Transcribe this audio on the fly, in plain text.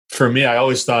For me, I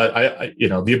always thought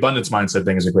the abundance mindset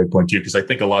thing is a great point too, because I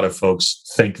think a lot of folks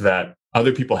think that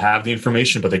other people have the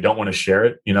information, but they don't want to share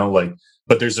it,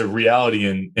 but there's a reality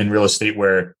in real estate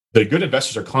where the good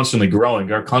investors are constantly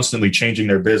growing, are constantly changing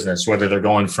their business, whether they're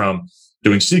going from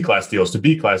doing C-class deals to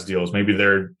B-class deals. Maybe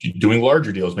they're doing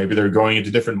larger deals. Maybe they're going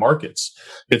into different markets.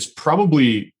 It's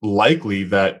probably likely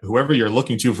that whoever you're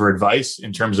looking to for advice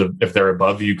in terms of if they're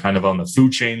above you kind of on the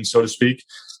food chain, so to speak,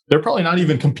 they're probably not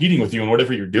even competing with you in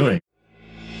whatever you're doing.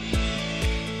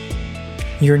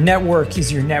 Your network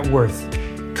is your net worth.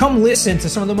 Come listen to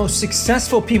some of the most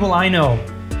successful people I know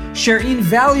share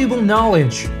invaluable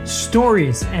knowledge,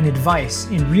 stories, and advice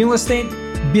in real estate,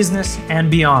 business,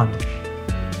 and beyond.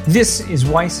 This is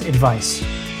Weiss Advice.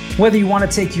 Whether you want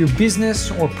to take your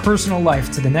business or personal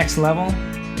life to the next level,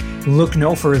 look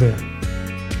no further.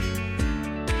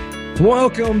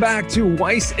 Welcome back to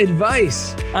Weiss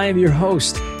Advice. I am your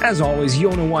host, as always,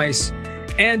 Yona Weiss.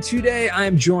 And today I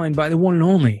am joined by the one and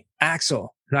only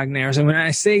Axel Ragnarsson. And when I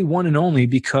say one and only,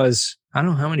 because I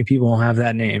don't know how many people have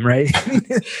that name, right?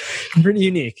 Pretty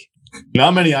unique.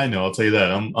 Not many I know, I'll tell you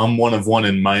that. I'm one of one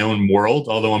in my own world,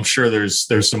 although I'm sure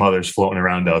there's some others floating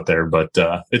around out there, but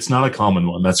it's not a common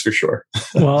one, that's for sure.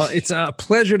 Well, it's a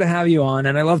pleasure to have you on,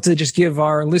 and I love to just give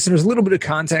our listeners a little bit of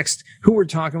context who we're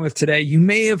talking with today. You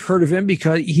may have heard of him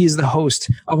because he's the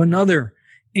host of another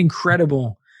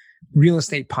incredible real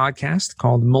estate podcast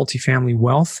called Multifamily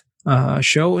Wealth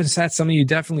show. And that's something you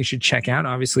definitely should check out.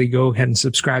 Obviously, go ahead and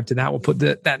subscribe to that. We'll put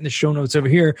that in the show notes over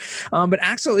here. But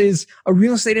Axel is a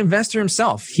real estate investor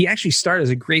himself. He actually started,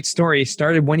 as a great story,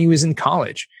 started when he was in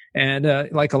college. And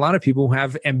like a lot of people who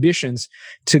have ambitions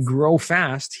to grow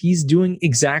fast, he's doing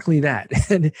exactly that.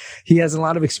 And he has a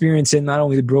lot of experience in not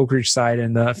only the brokerage side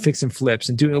and the fix and flips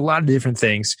and doing a lot of different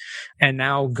things, and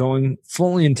now going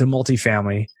fully into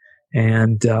multifamily.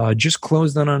 And just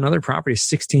closed on another property,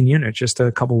 16 units, just a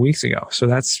couple weeks ago. So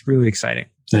that's really exciting.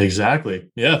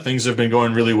 Exactly. Yeah, things have been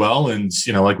going really well. And,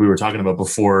 like we were talking about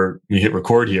before we hit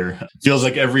record here, it feels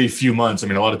like every few months, a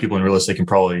lot of people in real estate can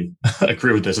probably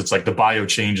agree with this. It's like the bio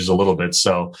changes a little bit.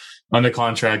 So under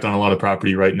contract on a lot of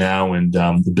property right now, and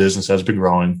the business has been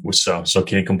growing. So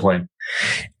can't complain.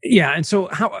 Yeah. And so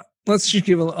let's just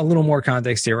give a little more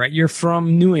context here, right? You're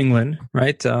from New England,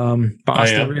 right?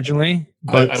 Boston originally.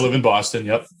 I live in Boston.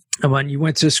 Yep. And you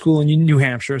went to school in New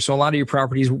Hampshire. So a lot of your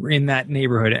properties were in that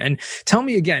neighborhood. And tell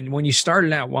me again, when you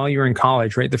started out while you were in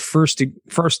college, right? The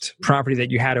first property that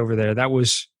you had over there, that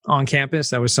was on campus?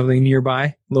 That was something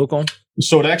nearby, local?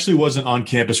 So it actually wasn't on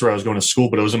campus where I was going to school,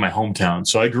 but it was in my hometown.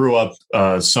 So I grew up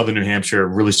southern New Hampshire, a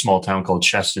really small town called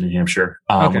Chester, New Hampshire,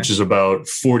 which is about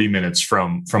 40 minutes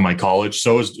from my college.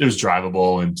 So it was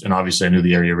drivable, and obviously I knew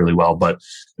the area really well. But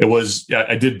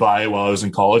I did buy it while I was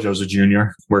in college. I was a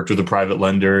junior, worked with a private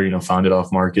lender, found it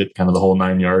off market, kind of the whole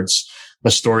 9 yards.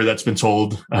 A story that's been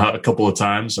told a couple of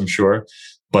times, I'm sure.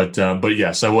 But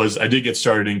yes, I did get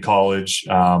started in college,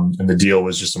 and the deal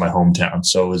was just in my hometown.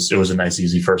 So it was a nice,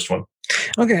 easy first one.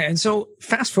 Okay. And so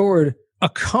fast forward a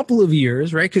couple of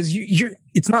years, right? Because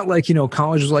it's not like,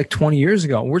 college was like 20 years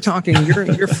ago. We're talking,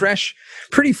 you're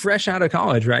pretty fresh out of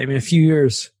college, right? A few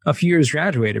years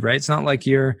graduated, right? It's not like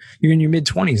you're in your mid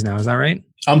 20s now. Is that right?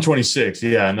 I'm 26.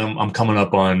 Yeah. And I'm coming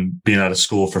up on being out of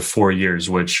school for 4 years,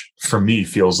 which for me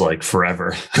feels like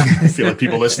forever. I feel like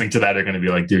people listening to that are going to be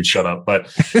like, dude, shut up.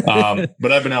 But I've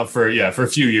been out for a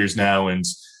few years now. And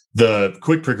the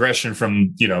quick progression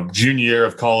from, junior year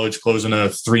of college, closing a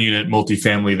 3-unit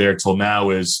multifamily there till now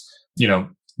is,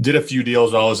 did a few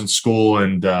deals while I was in school,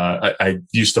 and I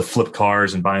used to flip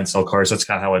cars and buy and sell cars. That's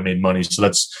kind of how I made money. So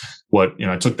that's what,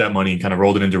 I took that money and kind of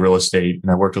rolled it into real estate,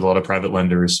 and I worked with a lot of private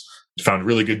lenders, found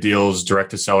really good deals,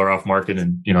 direct to seller off market,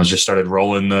 and, just started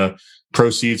rolling the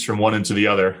proceeds from one into the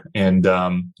other, and,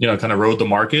 kind of rode the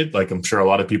market like I'm sure a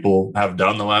lot of people have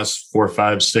done the last 4,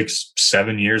 5, 6,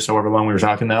 7 years, however long we were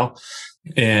talking now.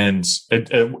 And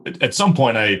at some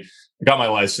point I got my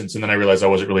license, and then I realized that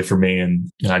wasn't really for me.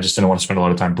 And I just didn't want to spend a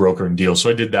lot of time brokering deals. So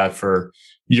I did that for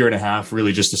a year and a half,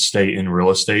 really just to stay in real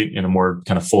estate in a more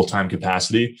kind of full-time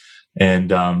capacity.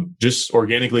 And just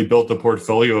organically built the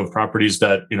portfolio of properties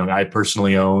that, I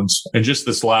personally owned. And just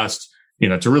this last,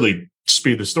 to really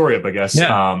speed the story up, I guess.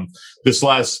 Yeah. This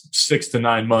last 6 to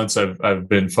 9 months, I've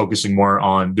been focusing more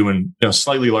on doing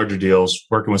slightly larger deals,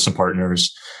 working with some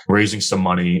partners, raising some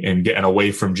money, and getting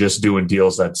away from just doing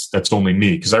deals that's only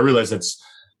me, because I realize that's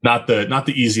not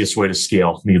the easiest way to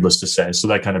scale, needless to say. So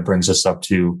that kind of brings us up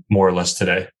to more or less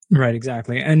today. Right,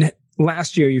 exactly. And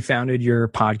last year you founded your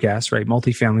podcast, right?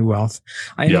 Multifamily Wealth.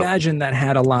 I imagine that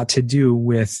had a lot to do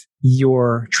with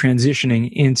your transitioning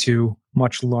into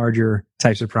much larger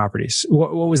types of properties.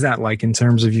 What was that like in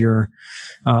terms of your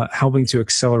helping to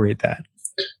accelerate that?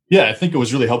 Yeah, I think it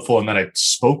was really helpful in that I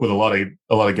spoke with a lot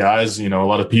of guys, a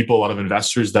lot of people, a lot of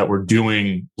investors that were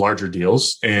doing larger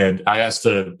deals. And I asked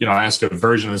a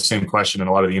version of the same question in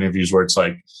a lot of the interviews where it's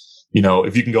like,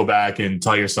 if you can go back and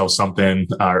tell yourself something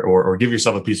or give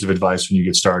yourself a piece of advice when you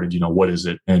get started, what is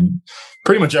it? And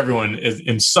pretty much everyone is,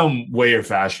 in some way or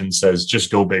fashion, says just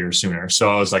go bigger sooner.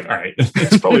 So I was like, all right,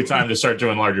 it's probably time to start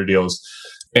doing larger deals.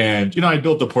 And, I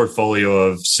built a portfolio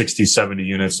of 60, 70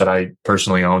 units that I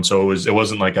personally own. So it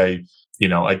wasn't like I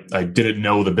didn't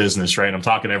know the business, right? I'm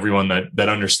talking to everyone that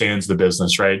understands the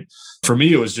business, right? For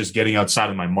me, it was just getting outside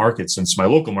of my market, since my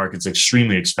local market's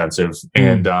extremely expensive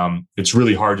and it's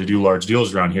really hard to do large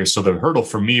deals around here. So the hurdle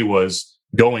for me was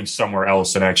going somewhere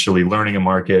else and actually learning a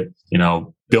market,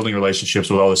 building relationships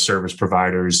with all the service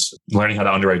providers, learning how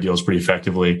to underwrite deals pretty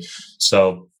effectively.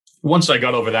 So once I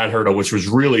got over that hurdle, which was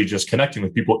really just connecting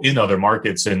with people in other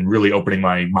markets and really opening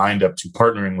my mind up to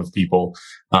partnering with people,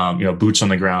 boots on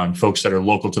the ground, folks that are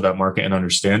local to that market and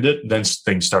understand it, then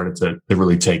things started to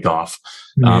really take off.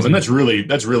 And that's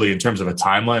really in terms of a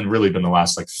timeline, really been the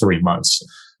last 3 months.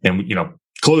 And,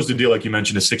 closed a deal, like you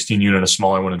mentioned, a 16 unit, a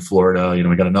smaller one in Florida.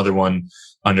 We got another one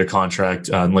under contract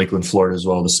in Lakeland, Florida as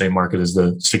well, the same market as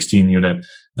the 16 unit,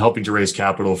 helping to raise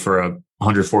capital for a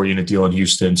 104 unit deal in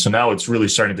Houston. So now it's really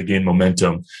starting to gain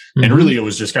momentum. Mm-hmm. And really it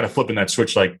was just kind of flipping that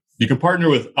switch. Like, you can partner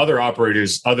with other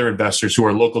operators, other investors who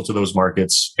are local to those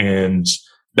markets. And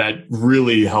that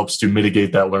really helps to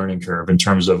mitigate that learning curve in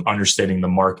terms of understanding the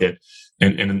market.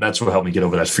 And that's what helped me get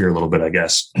over that fear a little bit, I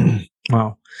guess.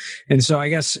 Wow. And so I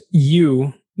guess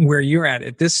where you're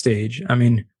at this stage, I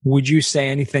mean, would you say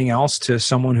anything else to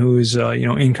someone who's,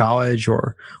 in college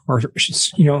or,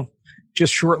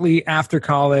 just shortly after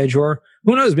college, or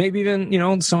who knows, maybe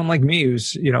even, someone like me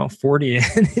who's, 40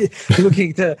 and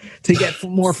looking to get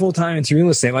more full-time into real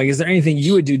estate? Like, is there anything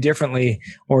you would do differently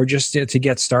or just to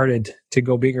get started to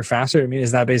go bigger, faster? I mean,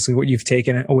 is that basically what you've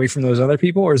taken away from those other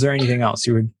people, or is there anything else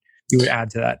you would add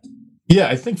to that? Yeah,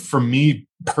 I think for me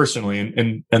personally,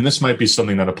 and this might be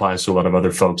something that applies to a lot of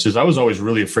other folks, is I was always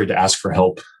really afraid to ask for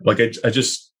help. Like, I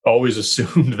just always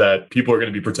assumed that people are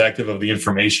going to be protective of the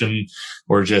information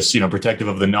or just, protective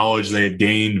of the knowledge they had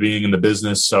gained being in the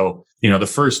business. So, the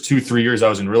first 2-3 years I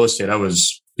was in real estate, I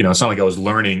was, it's not like I was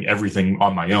learning everything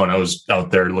on my own. I was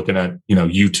out there looking at,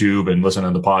 YouTube and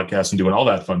listening to the podcast and doing all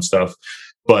that fun stuff.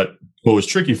 But what was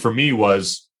tricky for me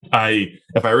was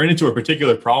if I ran into a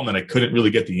particular problem that I couldn't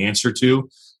really get the answer to,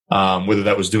 whether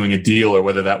that was doing a deal or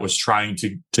whether that was trying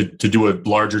to do a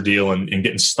larger deal and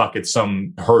getting stuck at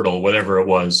some hurdle, whatever it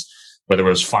was, whether it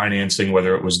was financing,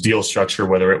 whether it was deal structure,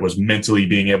 whether it was mentally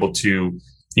being able to,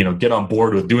 get on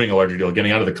board with doing a larger deal,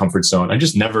 getting out of the comfort zone. I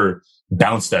just never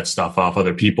bounced that stuff off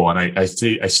other people. And I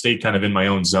stayed kind of in my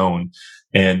own zone.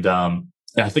 And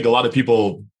I think a lot of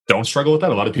people don't struggle with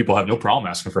that. A lot of people have no problem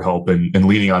asking for help and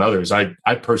leaning on others. I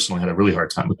personally had a really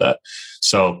hard time with that.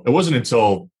 So it wasn't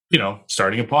until,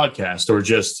 starting a podcast or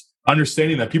just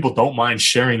understanding that people don't mind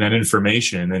sharing that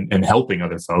information and helping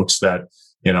other folks that,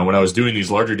 when I was doing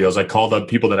these larger deals, I called up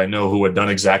people that I know who had done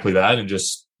exactly that and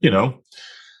just,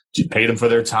 paid them for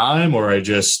their time, or I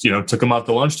just, took them out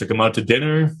to lunch, took them out to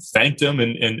dinner, thanked them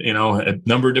in a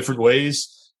number of different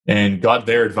ways, and got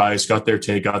their advice, got their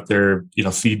take, got their,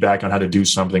 feedback on how to do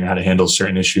something, how to handle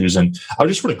certain issues. And I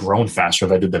just would have grown faster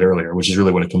if I did that earlier, which is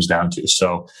really what it comes down to.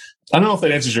 So I don't know if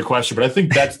that answers your question, but I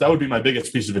think that would be my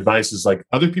biggest piece of advice is like,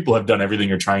 other people have done everything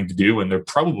you're trying to do, and they're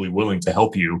probably willing to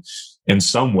help you in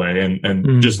some way.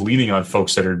 And just leaning on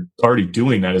folks that are already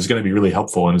doing that is going to be really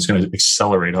helpful, and it's going to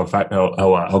accelerate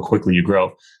how quickly you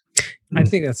grow. I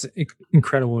think that's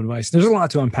incredible advice. There's a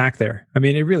lot to unpack there. I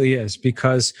mean, it really is,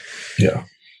 because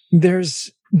there's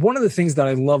one of the things that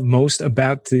I love most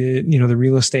about the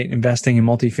real estate investing and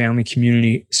multifamily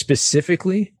community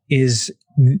specifically is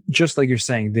just like you're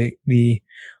saying, the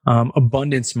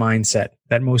abundance mindset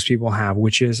that most people have,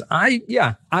 which is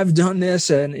I've done this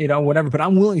and whatever, but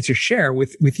I'm willing to share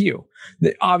with you.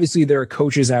 Obviously, there are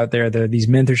coaches out there. There are these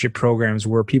mentorship programs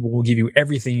where people will give you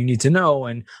everything you need to know,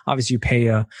 and obviously you pay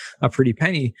a pretty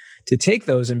penny to take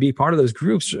those and be part of those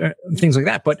groups, things like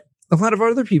that. But a lot of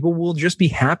other people will just be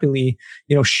happily,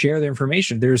 share their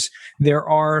information. There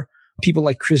are people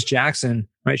like Chris Jackson,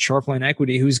 right? Sharpline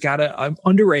Equity, who's got an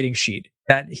underwriting sheet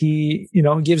that he,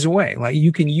 gives away. Like,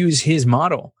 you can use his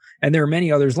model. And there are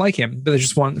many others like him, but there's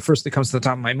just one first that comes to the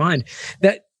top of my mind,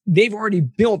 that they've already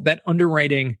built that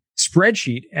underwriting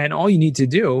spreadsheet. And all you need to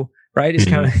do, right, is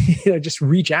kind of, just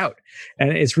reach out.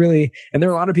 And it's really, and there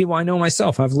are a lot of people I know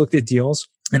myself. I've looked at deals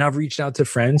And I've reached out to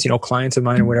friends, clients of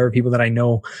mine or whatever, people that I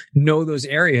know those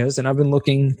areas. And I've been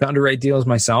looking to underwrite deals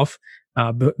myself.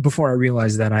 Before I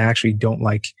realized that I actually don't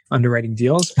like underwriting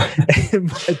deals.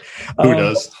 But, who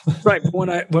does? Right.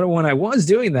 But when I was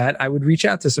doing that, I would reach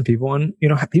out to some people, and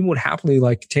people would happily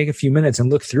take a few minutes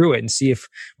and look through it and see if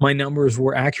my numbers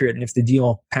were accurate and if the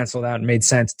deal penciled out and made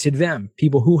sense to them.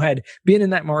 People who had been in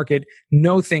that market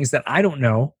know things that I don't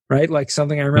know. Right. Like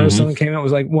something I remember, someone came out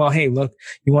was like, well, hey, look,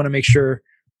 you want to make sure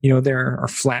there are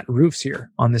flat roofs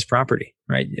here on this property.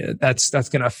 Right. Yeah, that's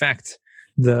going to affect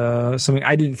something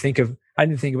I didn't think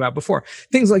about before.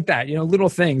 Things like that, little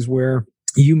things where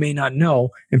you may not know,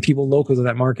 and people local to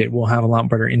that market will have a lot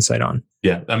better insight on.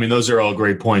 Yeah. I mean, those are all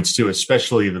great points too,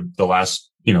 especially the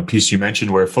last, piece you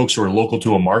mentioned where folks who are local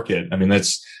to a market. I mean,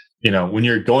 that's, when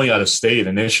you're going out of state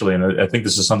initially, and I think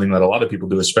this is something that a lot of people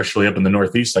do, especially up in the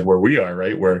Northeast, like where we are,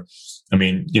 right? Where,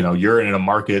 you're in a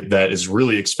market that is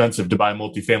really expensive to buy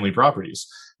multifamily properties.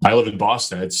 I live in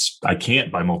Boston. I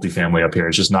can't buy multifamily up here.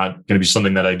 It's just not going to be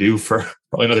something that I do for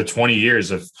probably another 20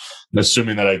 years,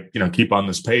 assuming that I, keep on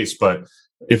this pace. But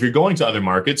if you're going to other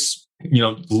markets,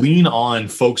 lean on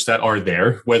folks that are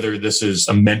there, whether this is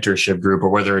a mentorship group or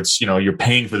whether it's, you're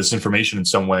paying for this information in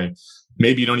some way.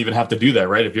 Maybe you don't even have to do that,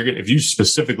 right? If you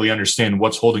specifically understand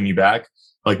what's holding you back,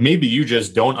 like maybe you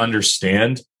just don't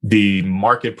understand the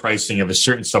market pricing of a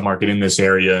certain submarket in this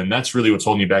area. And that's really what's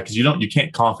holding you back because you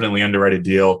can't confidently underwrite a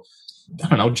deal. I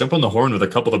don't know, jump on the horn with a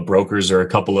couple of brokers or a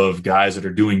couple of guys that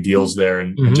are doing deals there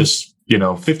and just,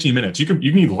 15 minutes. You can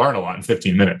learn a lot in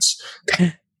 15 minutes.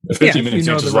 15 minutes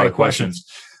answers a lot of questions.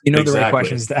 The right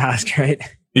questions to ask, right?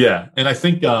 Yeah. And I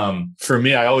think, for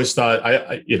me, I always thought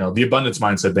the abundance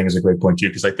mindset thing is a great point too,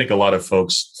 because I think a lot of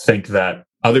folks think that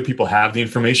other people have the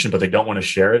information, but they don't want to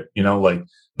share it,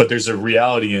 but there's a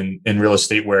reality in real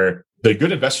estate where the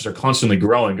good investors are constantly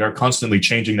growing, are constantly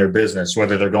changing their business,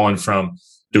 whether they're going from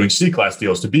doing C-class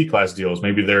deals to B-class deals.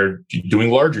 Maybe they're doing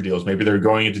larger deals. Maybe they're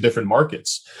going into different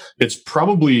markets. It's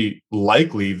probably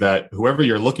likely that whoever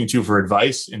you're looking to for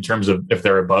advice in terms of if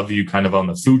they're above you kind of on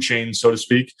the food chain, so to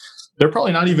speak, they're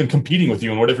probably not even competing with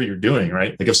you in whatever you're doing,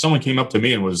 right? Like if someone came up to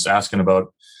me and was asking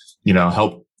about,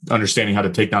 help understanding how to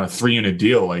take down a 3-unit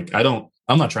deal,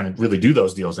 I'm not trying to really do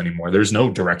those deals anymore. There's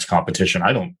no direct competition.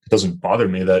 It doesn't bother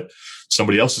me that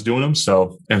somebody else is doing them.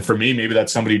 So, and for me, maybe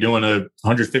that's somebody doing a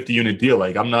 150 unit deal.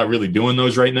 I'm not really doing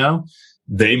those right now.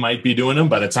 They might be doing them.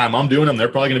 By the time I'm doing them, they're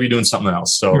probably going to be doing something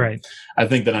else. So right. I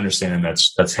think that understanding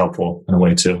that's helpful in a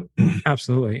way too.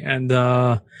 Absolutely. And,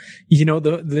 the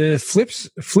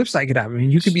flip side could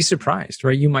happen. You could be surprised,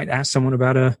 right? You might ask someone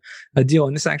about a deal.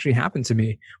 And this actually happened to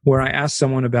me where I asked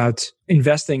someone about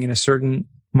investing in a certain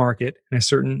market and a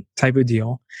certain type of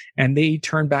deal. And they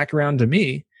turned back around to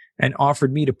me and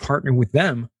offered me to partner with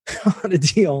them on a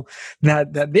deal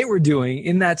that they were doing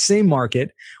in that same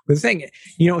market with the thing,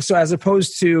 so as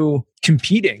opposed to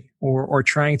competing or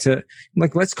trying to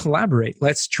let's collaborate,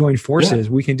 let's join forces.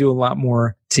 Yeah. We can do a lot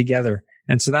more together.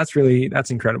 And so that's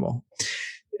incredible.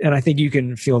 And I think you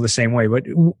can feel the same way, but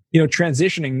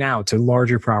transitioning now to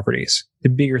larger properties, the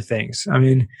bigger things. I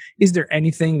mean, is there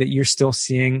anything that you're still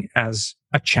seeing as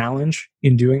a challenge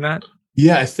in doing that?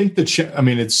 Yeah, I think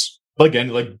it's again,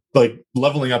 like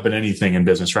leveling up in anything in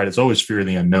business, right? It's always fear of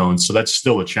the unknown. So that's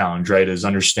still a challenge, right? Is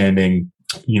understanding,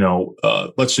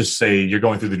 let's just say you're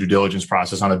going through the due diligence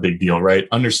process on a big deal, right?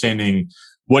 Understanding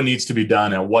what needs to be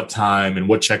done at what time and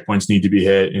what checkpoints need to be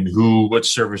hit and what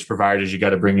service providers you got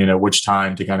to bring in at which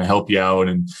time to kind of help you out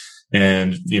and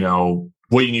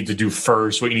what you need to do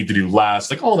first, what you need to do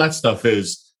last, all that stuff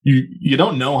is you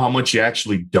don't know how much you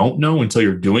actually don't know until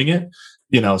you're doing it.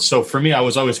 So for me, I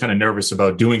was always kind of nervous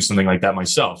about doing something like that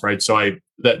myself. Right. So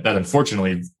that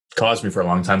unfortunately caused me for a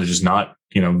long time to just not,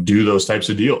 do those types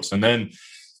of deals. And then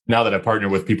now that I partner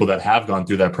with people that have gone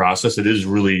through that process, it is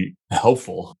really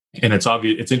helpful. And it's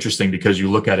obvious. It's interesting because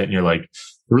you look at it and you're like,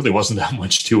 there really wasn't that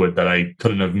much to it that I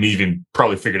couldn't have even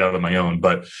probably figured out on my own.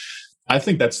 But I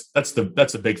think that's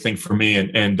a big thing for me.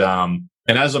 And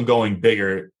as I'm going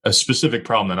bigger, a specific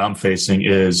problem that I'm facing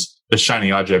is the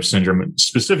shiny object syndrome,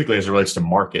 specifically as it relates to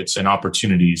markets and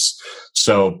opportunities.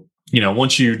 So,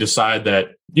 once you decide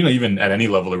that, even at any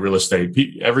level of real estate,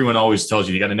 everyone always tells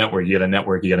you got to network, you got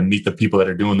to meet the people that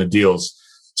are doing the deals.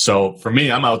 So for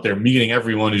me, I'm out there meeting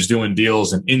everyone who's doing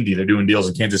deals in Indy. They're doing deals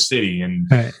in Kansas City and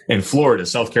in Florida,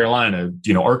 South Carolina,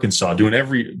 Arkansas,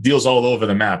 doing deals all over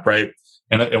the map. Right.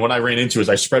 And what I ran into is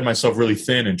I spread myself really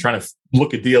thin and trying to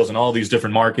look at deals in all these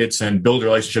different markets and build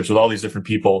relationships with all these different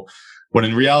people. When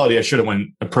in reality, I should have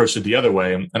approached it the other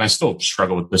way. And I still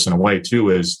struggle with this in a way too,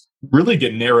 is really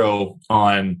get narrow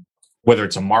on whether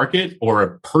it's a market or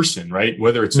a person, right?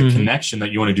 Whether it's a connection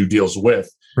that you want to do deals with,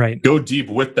 right? Go deep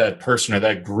with that person or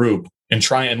that group and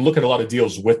try and look at a lot of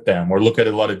deals with them, or look at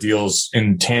a lot of deals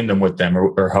in tandem with them,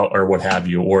 or what have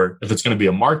you. Or if it's going to be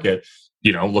a market,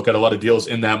 look at a lot of deals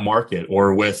in that market,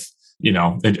 or with,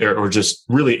 or just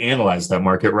really analyze that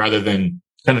market rather than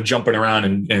kind of jumping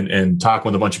around and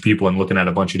talking with a bunch of people and looking at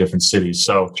a bunch of different cities.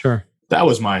 So sure, that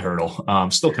was my hurdle.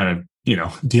 Still kind of,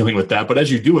 dealing with that. But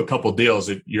as you do a couple deals,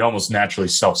 you almost naturally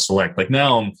self-select. Like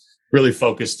now I'm really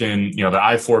focused in, the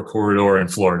I-4 corridor in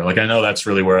Florida. Like I know that's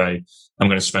really where I'm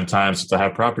going to spend time since I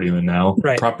have property there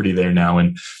now.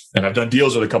 And I've done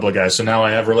deals with a couple of guys. So now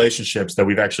I have relationships that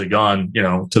we've actually gone,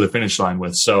 to the finish line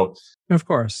with. So of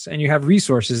course. And you have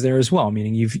resources there as well,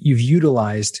 meaning you've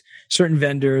utilized certain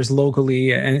vendors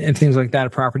locally and things like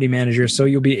that, property managers. So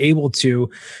you'll be able to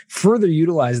further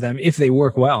utilize them if they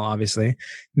work well, obviously,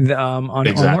 on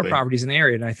more properties in the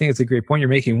area. And I think it's a great point you're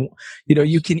making.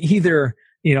 You can either,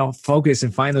 focus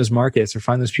and find those markets or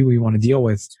find those people you want to deal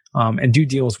with, and do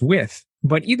deals with.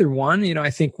 But either one,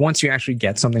 I think once you actually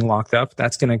get something locked up,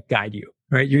 that's going to guide you,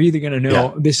 right? You're either going to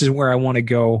know this is where I want to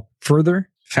go further,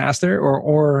 faster,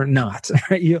 or not,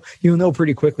 right? You'll know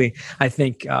pretty quickly, I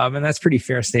think. And that's a pretty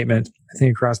fair statement, I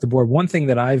think, across the board. One thing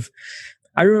that I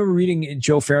remember reading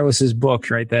Joe Fairless's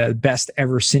book, right? The best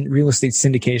ever real estate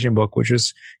syndication book, which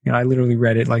was, I literally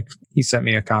read it. Like he sent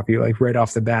me a copy, like right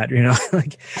off the bat,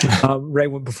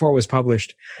 right before it was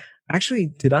published. Actually,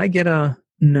 did I get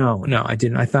no, I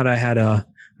didn't. I thought I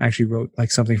actually wrote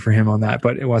like something for him on that,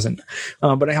 but it wasn't.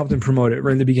 But I helped him promote it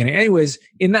right in the beginning. Anyways,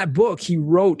 in that book, he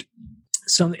wrote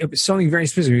something very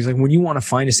specific. He's like, when you want to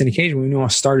find a syndication, when you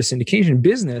want to start a syndication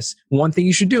business, one thing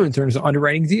you should do in terms of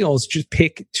underwriting deals, just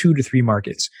pick 2 to 3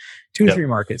 markets, 2 to 3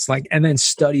 markets, and then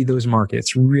study those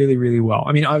markets really, really well.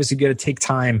 I mean, obviously you got to take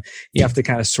time. You have to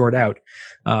kind of sort out,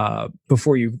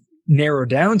 before you narrow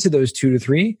down to those 2 to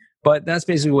 3. But that's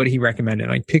basically what he recommended.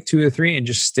 Like pick 2 or 3 and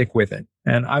just stick with it.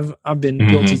 And I've been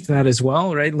guilty to that as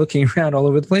well, right? Looking around all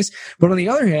over the place. But on the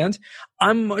other hand,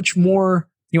 I'm much more,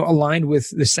 aligned with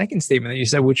the second statement that you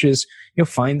said, which is,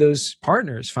 find those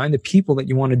partners, find the people that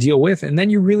you want to deal with. And then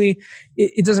you really,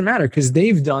 it doesn't matter because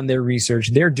they've done their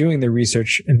research. They're doing their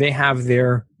research and they have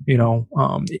their,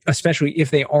 especially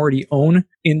if they already own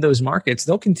in those markets,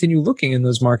 they'll continue looking in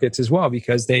those markets as well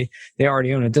because they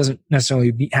already own it. It doesn't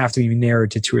necessarily have to be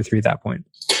narrowed to 2 or 3 at that point.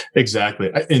 Exactly.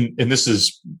 And this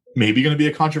is maybe going to be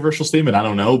a controversial statement. I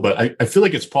don't know, but I feel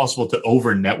like it's possible to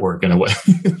over network in a way.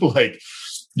 Like,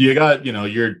 you got,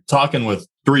 you're talking with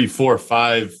 3, 4,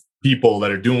 5 people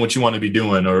that are doing what you want to be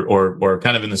doing or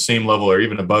kind of in the same level or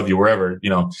even above you, wherever,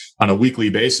 on a weekly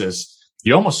basis.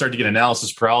 You almost start to get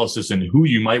analysis paralysis in who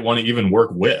you might want to even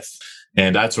work with.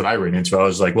 And that's what I ran into. I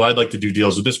was like, well, I'd like to do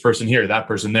deals with this person here, that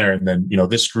person there, and then,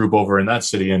 this group over in that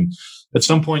city. And at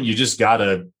some point you just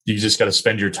gotta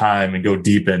spend your time and go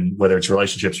deep in whether it's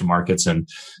relationships or markets. And,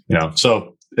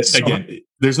 so again,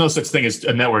 there's no such thing as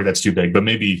a network that's too big, but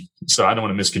maybe, so I don't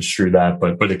want to misconstrue that,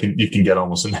 but you can get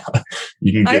almost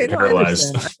you can get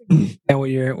paralyzed. And what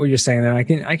you're saying there, I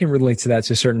can relate to that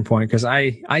to a certain point. Cause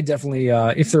I definitely,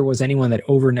 if there was anyone that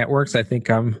over networks, I think,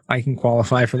 I can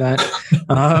qualify for that.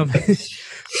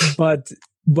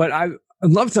 But I'd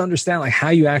love to understand like how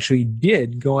you actually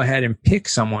did go ahead and pick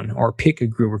someone or pick a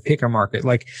group or pick a market.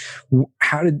 Like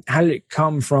how did it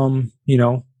come from,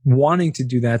 wanting to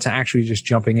do that to actually just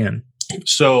jumping in?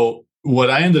 So what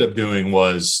I ended up doing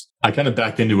was I kind of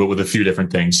backed into it with a few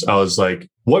different things. I was like,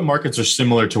 what markets are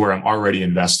similar to where I'm already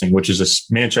investing, which is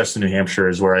Manchester, New Hampshire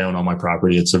is where I own all my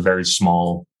property. It's a very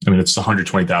small, it's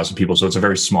 120,000 people. So it's a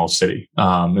very small city,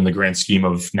 in the grand scheme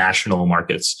of national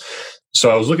markets. So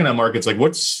I was looking at markets like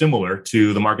what's similar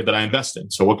to the market that I invest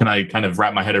in. So what can I kind of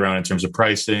wrap my head around in terms of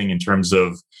pricing, in terms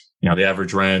of, the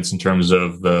average rents, in terms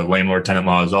of the landlord tenant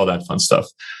laws, all that fun stuff.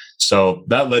 So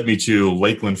that led me to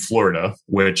Lakeland, Florida,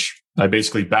 which I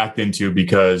basically backed into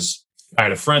because I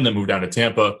had a friend that moved down to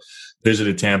Tampa,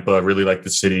 visited Tampa, really liked the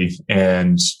city,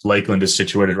 and Lakeland is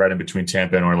situated right in between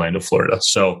Tampa and Orlando, Florida.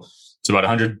 So it's about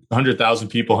 100,000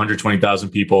 people, 120,000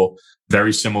 people,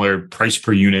 very similar price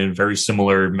per unit, very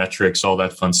similar metrics, all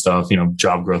that fun stuff,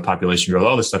 job growth, population growth,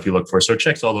 all the stuff you look for. So it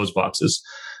checks all those boxes.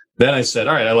 Then I said,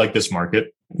 all right, I like this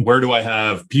market. Where do I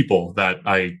have people that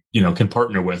I, can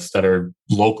partner with that are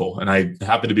local? And I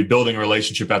happened to be building a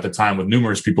relationship at the time with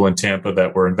numerous people in Tampa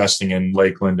that were investing in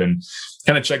Lakeland and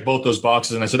kind of checked both those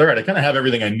boxes. And I said, all right, I kind of have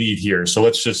everything I need here. So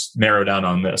let's just narrow down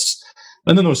on this.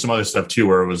 And then there was some other stuff too,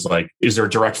 where it was like, is there a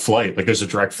direct flight? Like there's a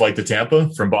direct flight to Tampa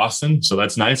from Boston. So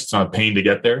that's nice. It's not a pain to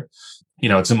get there.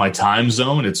 it's in my time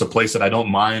zone. It's a place that I don't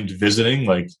mind visiting.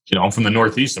 Like, I'm from the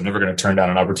Northeast. I'm never going to turn down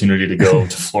an opportunity to go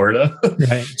to Florida,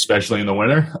 right, especially in the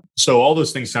winter. So all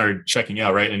those things started checking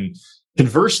out, right? And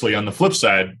conversely, on the flip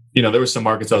side, there were some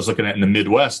markets I was looking at in the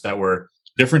Midwest that were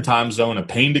different time zone, a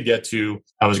pain to get to.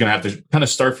 I was going to have to kind of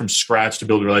start from scratch to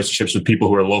build relationships with people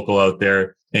who are local out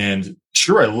there. And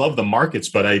sure, I love the markets,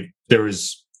 but I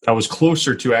was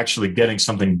closer to actually getting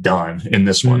something done in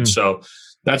this one. So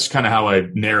that's kind of how I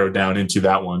narrowed down into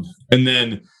that one. And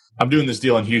then I'm doing this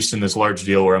deal in Houston, this large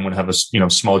deal where I'm going to have a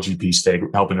small GP stake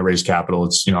helping to raise capital.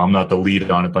 It's, I'm not the lead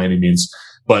on it by any means,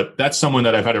 but that's someone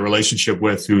that I've had a relationship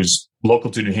with who's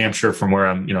local to New Hampshire from where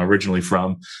I'm, originally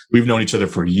from. We've known each other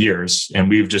for years and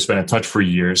we've just been in touch for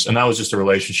years. And that was just a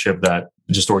relationship that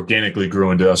just organically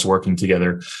grew into us working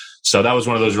together. So that was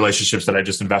one of those relationships that I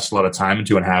just invested a lot of time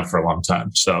into and have for a long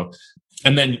time. So,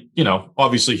 and then,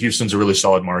 obviously Houston's a really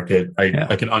solid market.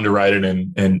 I can underwrite it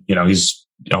and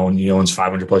he owns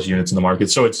 500 plus units in the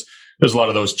market. So there's a lot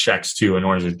of those checks too in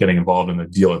order to getting involved in the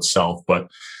deal itself. But in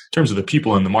terms of the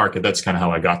people in the market, that's kind of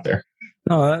how I got there.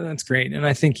 No, that's great. And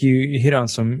I think you hit on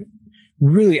some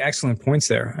really excellent points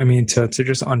there. I mean, to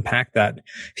just unpack that,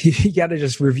 you got to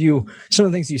just review some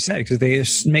of the things you said because they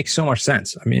just make so much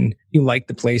sense. I mean, you like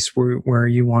the place where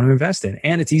you want to invest in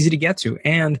and it's easy to get to.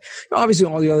 And obviously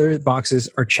all the other boxes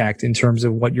are checked in terms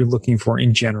of what you're looking for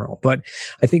in general. But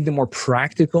I think the more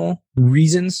practical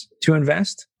reasons to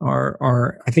invest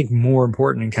are I think more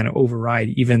important and kind of override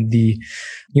even the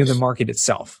market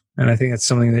itself. And I think that's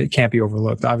something that can't be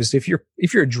overlooked. Obviously,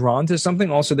 if you're drawn to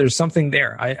something, also there's something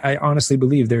there. I honestly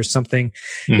believe there's something.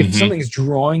 If something's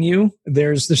drawing you,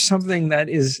 there's something that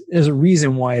is a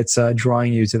reason why it's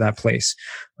drawing you to that place.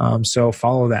 So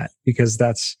follow that because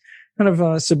that's kind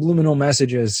of subliminal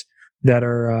messages that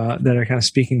are kind of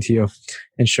speaking to you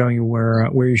and showing you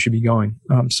where you should be going.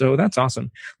 So that's awesome.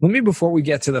 Before we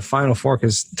get to the final four,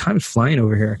 because time's flying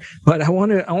over here, but I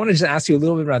want to just ask you a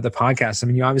little bit about the podcast. I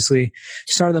mean, you obviously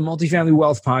started the Multifamily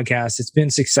Wealth podcast. It's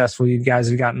been successful. You guys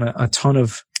have gotten a ton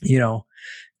of,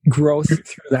 growth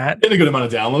through that. And a good amount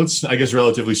of downloads, I guess,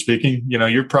 relatively speaking.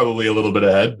 You're probably a little bit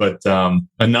ahead, but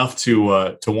enough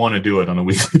to want to do it on a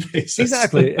weekly basis.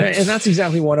 Exactly. And that's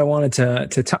exactly what I wanted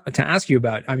to ask you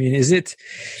about. I mean,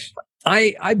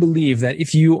 I believe that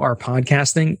if you are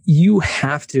podcasting, you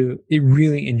have to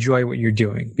really enjoy what you're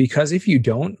doing, because if you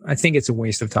don't, I think it's a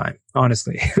waste of time,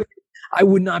 honestly. I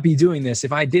would not be doing this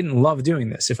if I didn't love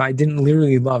doing this, if I didn't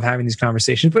literally love having these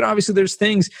conversations. But obviously there's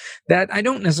things that I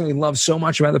don't necessarily love so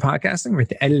much about the podcasting, right?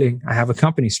 The editing. I have a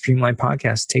company, Streamline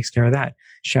Podcast, takes care of that.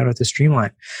 Shout out to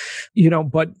Streamline.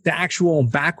 But the actual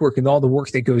backwork and all the work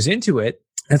that goes into it,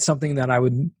 that's something that I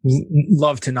would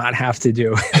love to not have to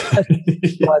do.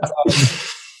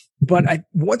 But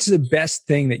what's the best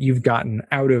thing that you've gotten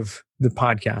out of the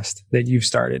podcast that you've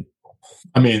started?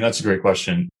 I mean, that's a great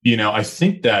question. I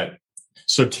think that,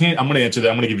 I'm going to answer that.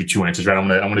 I'm going to give you two answers, right? I'm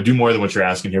going to do more than what you're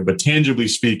asking here, but tangibly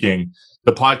speaking,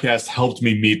 the podcast helped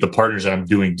me meet the partners that I'm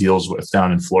doing deals with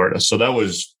down in Florida. So that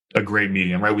was a great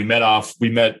medium, right? We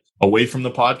met away from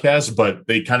the podcast, but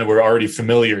they kind of were already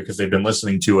familiar because they've been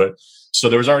listening to it. So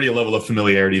there was already a level of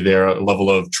familiarity there, a level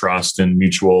of trust and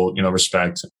mutual,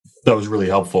 respect. That was really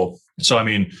helpful. So, I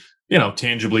mean,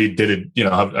 tangibly did it,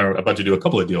 I'm about to do a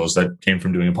couple of deals that came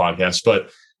from doing a podcast, but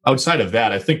outside of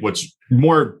that, I think what's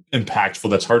more impactful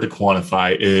that's hard to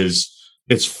quantify is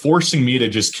it's forcing me to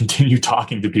just continue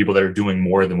talking to people that are doing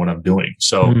more than what I'm doing.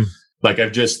 So like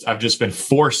I've just been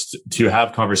forced to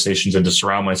have conversations and to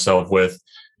surround myself with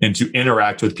and to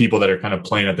interact with people that are kind of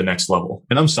playing at the next level.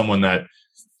 And I'm someone that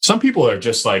some people are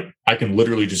just like, I can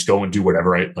literally just go and do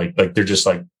whatever, right? Like they're just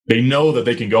like, they know that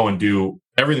they can go and do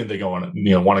everything they want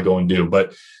to go and do.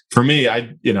 But for me,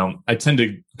 I tend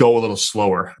to go a little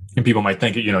slower, and people might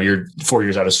think, you're 4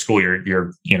 years out of school,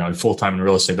 you're full-time in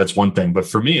real estate. That's one thing. But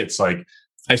for me, it's like,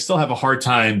 I still have a hard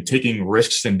time taking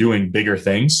risks and doing bigger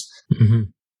things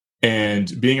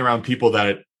and being around people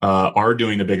that are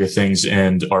doing the bigger things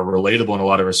and are relatable in a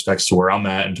lot of respects to where I'm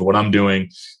at and to what I'm doing.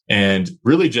 And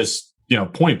really just,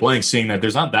 point blank, seeing that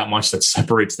there's not that much that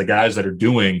separates the guys that are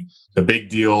doing the big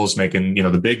deals, making,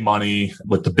 the big money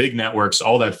with the big networks,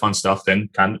 all that fun stuff, than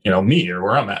kind of, me or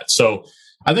where I'm at. So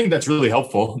I think that's really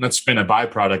helpful. And that's been a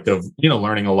byproduct of,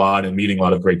 learning a lot and meeting a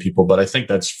lot of great people. But I think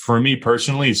that's, for me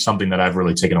personally, something that I've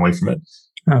really taken away from it.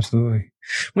 Absolutely.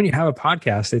 When you have a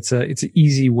podcast, it's an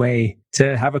easy way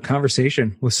to have a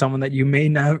conversation with someone that you may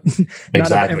not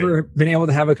have ever been able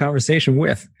to have a conversation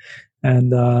with.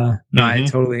 And I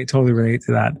totally relate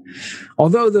to that.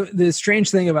 Although the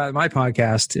strange thing about my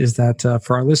podcast is that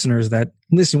for our listeners that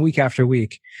listen week after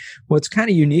week, what's kind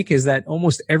of unique is that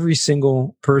almost every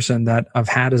single person that I've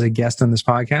had as a guest on this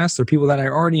podcast are people that I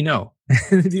already know,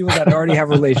 people that I already have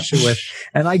a relationship with.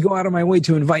 And I go out of my way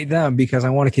to invite them because I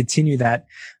want to continue that,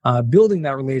 building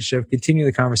that relationship, continue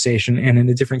the conversation, and in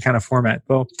a different kind of format.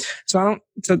 So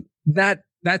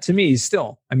that to me is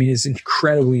still, is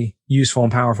incredibly useful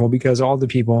and powerful because all the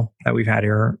people that we've had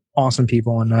here are awesome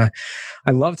people. And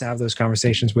I love to have those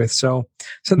conversations with. So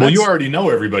well, you already know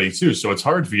everybody too. So it's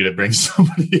hard for you to bring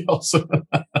somebody else.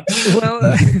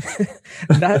 Well,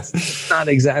 that's not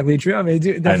exactly true. I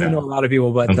do definitely know a lot of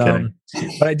people, but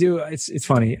I do, it's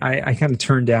funny. I kind of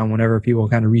turn down whenever people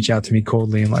kind of reach out to me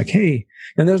coldly and like, hey,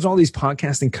 and there's all these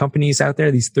podcasting companies out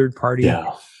there, these third party,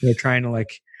 they're trying to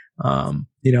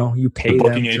you pay the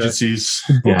booking agencies.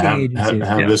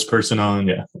 Have this person on.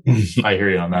 Yeah. I hear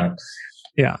you on that.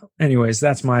 Yeah. Anyways,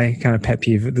 that's my kind of pet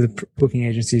peeve, the booking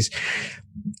agencies.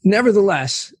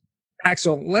 Nevertheless,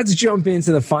 Axel, let's jump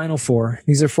into the final four.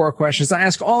 These are 4 questions I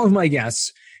ask all of my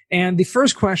guests. And the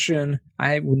first question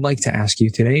I would like to ask you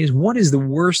today is, what is the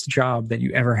worst job that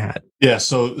you ever had? Yeah.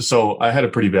 So I had a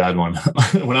pretty bad one.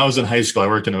 When I was in high school, I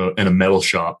worked in a metal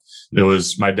shop. It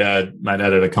was my dad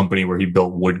had a company where he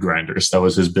built wood grinders. That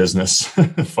was his business,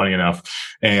 funny enough.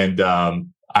 And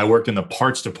I worked in the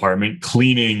parts department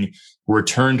cleaning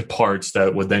returned parts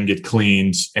that would then get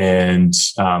cleaned and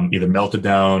either melted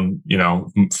down,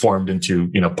 formed into,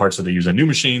 parts that they use on new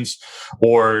machines,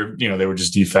 or, they were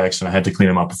just defects and I had to clean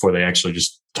them up before they actually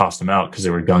just tossed them out because they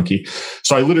were gunky.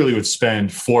 So I literally would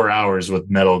spend 4 hours with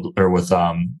metal or with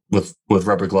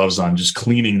rubber gloves on, just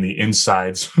cleaning the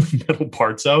insides of metal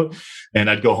parts out. And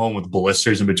I'd go home with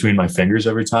blisters in between my fingers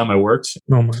every time I worked.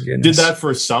 Oh my goodness. Did that for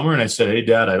a summer. And I said, hey,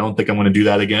 Dad, I don't think I'm going to do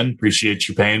that again. Appreciate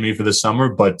you paying me for the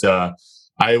summer, but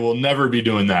I will never be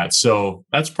doing that. So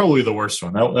that's probably the worst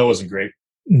one. That wasn't great.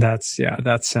 That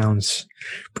sounds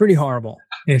pretty horrible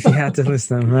if you had to list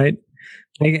them, right?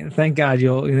 Thank God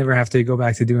you'll never have to go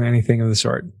back to doing anything of the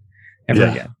sort ever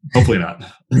again. Hopefully not.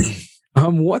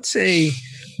 What's a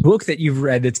book that you've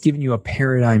read that's given you a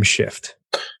paradigm shift?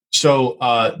 So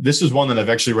this is one that I've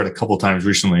actually read a couple of times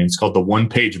recently. It's called The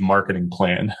One-Page Marketing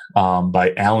Plan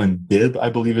by Alan Dibb, I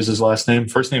believe is his last name.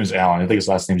 First name is Alan. I think his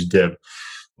last name is Dibb.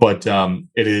 But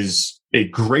it is a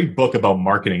great book about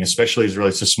marketing, especially as it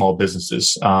relates to small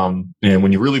businesses. And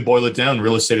when you really boil it down,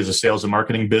 real estate is a sales and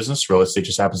marketing business. Real estate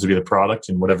just happens to be the product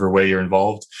in whatever way you're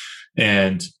involved.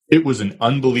 And it was an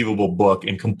unbelievable book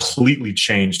and completely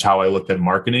changed how I looked at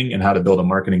marketing and how to build a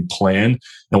marketing plan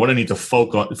and what I need to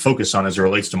focus on as it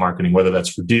relates to marketing, whether that's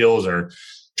for deals or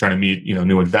trying to meet,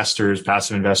 new investors,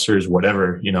 passive investors,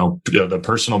 whatever, the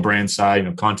personal brand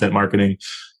side, content marketing.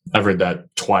 I've read that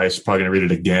twice, probably going to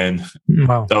read it again.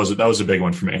 Wow. That was a big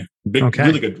one for me.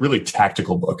 Really good, really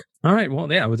tactical book. All right. Well,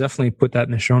 yeah, we'll definitely put that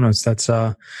in the show notes. That's,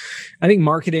 I think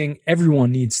marketing,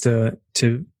 everyone needs to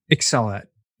excel at.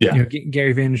 Yeah.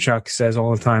 Gary Vaynerchuk says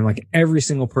all the time, like every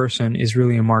single person is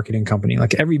really a marketing company.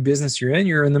 Like every business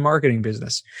you're in the marketing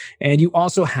business. And you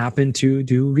also happen to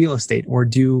do real estate or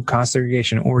do cost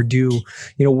segregation or do,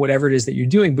 whatever it is that you're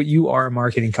doing, but you are a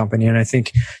marketing company. And I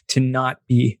think to not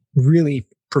be really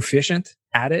proficient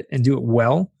at it and do it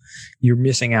well, you're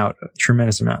missing out a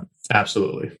tremendous amount.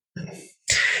 Absolutely.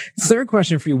 Third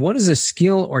question for you. What is a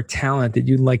skill or talent that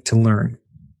you'd like to learn?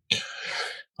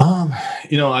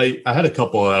 I had a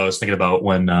couple I was thinking about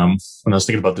when I was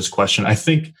thinking about this question. I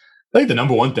think the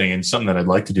number one thing and something that I'd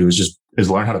like to do is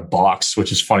learn how to box,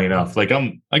 which is funny enough. Like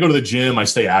I go to the gym, I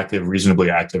stay active, reasonably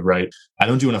active, right? I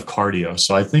don't do enough cardio.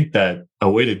 So I think that a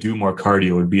way to do more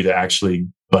cardio would be to actually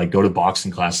go to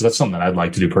boxing classes. That's something that I'd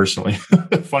like to do personally.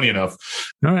 Funny enough.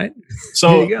 All right.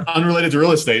 So unrelated to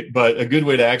real estate, but a good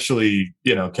way to actually,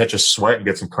 catch a sweat and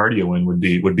get some cardio in would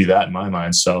be that in my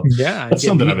mind. So that's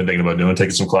something I've been thinking about doing,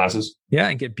 taking some classes. Yeah.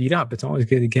 And get beat up. It's always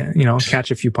good to get,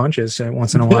 catch a few punches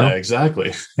once in a while. Yeah,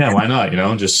 exactly. Yeah. Why not?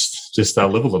 Just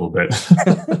live a little bit.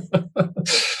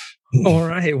 All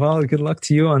right. Well, good luck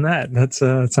to you on that. That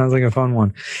sounds like a fun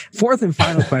one. Fourth and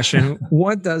final question.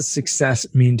 What does success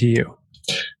mean to you?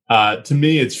 To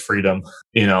me, it's freedom,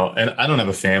 and I don't have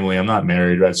a family. I'm not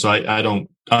married, right? So I don't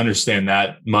understand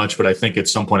that much, but I think at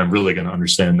some point I'm really going to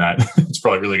understand that. It's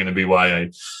probably really going to be why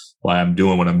I'm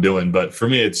doing what I'm doing. But for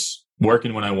me, it's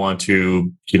working when I want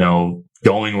to,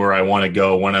 going where I want to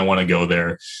go, when I want to go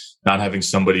there, not having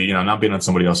somebody, not being on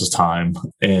somebody else's time.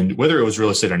 And whether it was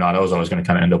real estate or not, I was always going to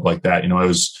kind of end up like that. I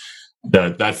was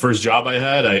that first job I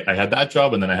had that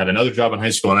job, and then I had another job in high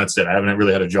school, and that's it. I haven't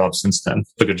really had a job since then.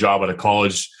 Took a job out of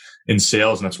college in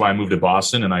sales. And that's why I moved to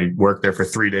Boston, and I worked there for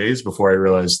 3 days before I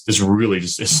realized this really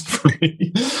just isn't for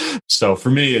me. So for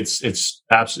me,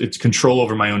 it's control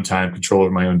over my own time, control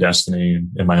over my own destiny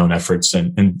and my own efforts.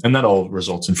 And that all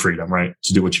results in freedom, right?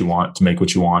 To do what you want, to make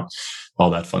what you want, all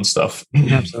that fun stuff.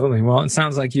 Absolutely. Well, it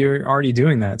sounds like you're already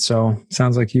doing that. So it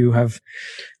sounds like you have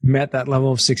met that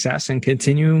level of success and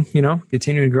continue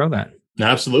to grow that.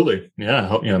 Absolutely. Yeah.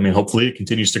 Hopefully it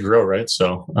continues to grow, right?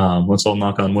 So let's all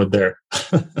knock on wood there.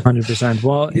 100%.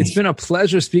 Well, it's been a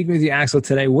pleasure speaking with you, Axel,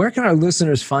 today. Where can our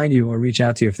listeners find you or reach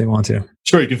out to you if they want to?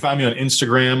 Sure. You can find me on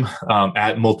Instagram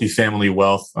at Multifamily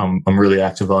Wealth. I'm really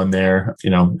active on there.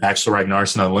 Axel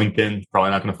Ragnarsson on LinkedIn.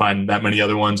 Probably not going to find that many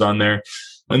other ones on there.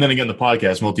 And then again, the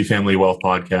podcast, Multifamily Wealth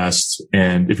Podcast.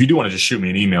 And if you do want to just shoot me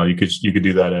an email, you could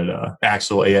do that at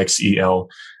Axel, AXEL,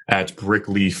 at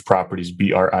Brickleaf Properties,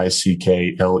 BRICKLEAF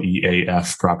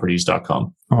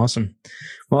Properties.com. Awesome.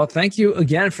 Well, thank you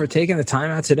again for taking the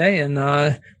time out today,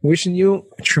 and wishing you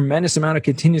a tremendous amount of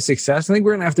continued success. I think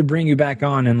we're going to have to bring you back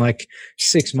on in like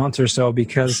 6 months or so,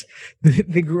 because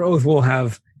the growth will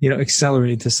have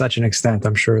accelerated to such an extent.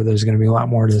 I'm sure there's going to be a lot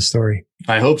more to the story.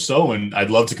 I hope so. And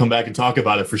I'd love to come back and talk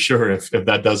about it for sure if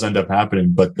that does end up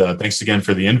happening. But thanks again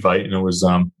for the invite. And it was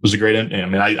a great,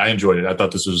 I enjoyed it. I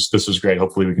thought this was great.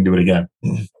 Hopefully we can do it again.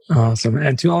 Awesome.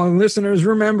 And to all our listeners,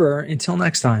 remember, until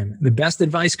next time, the best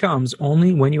advice comes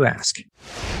only when you ask.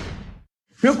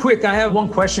 Real quick, I have one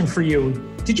question for you.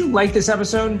 Did you like this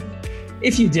episode?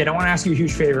 If you did, I want to ask you a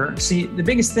huge favor. See, the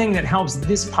biggest thing that helps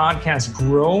this podcast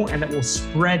grow and that will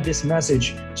spread this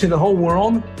message to the whole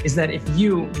world is that if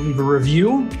you leave a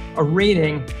review, a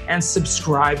rating, and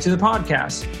subscribe to the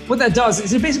podcast. What that does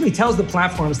is it basically tells the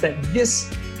platforms that this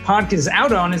podcast is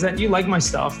out on is that you like my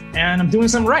stuff and I'm doing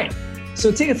something right.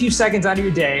 So take a few seconds out of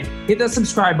your day, hit that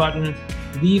subscribe button,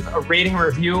 leave a rating or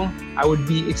review. I would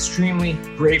be extremely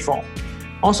grateful.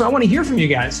 Also, I want to hear from you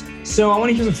guys. So I want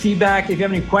to hear some feedback. If you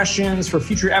have any questions for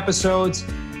future episodes,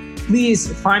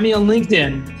 please find me on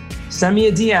LinkedIn. Send me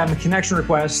a DM, a connection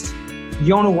request,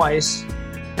 Yona Weiss,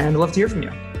 and I'd love to hear from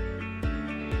you.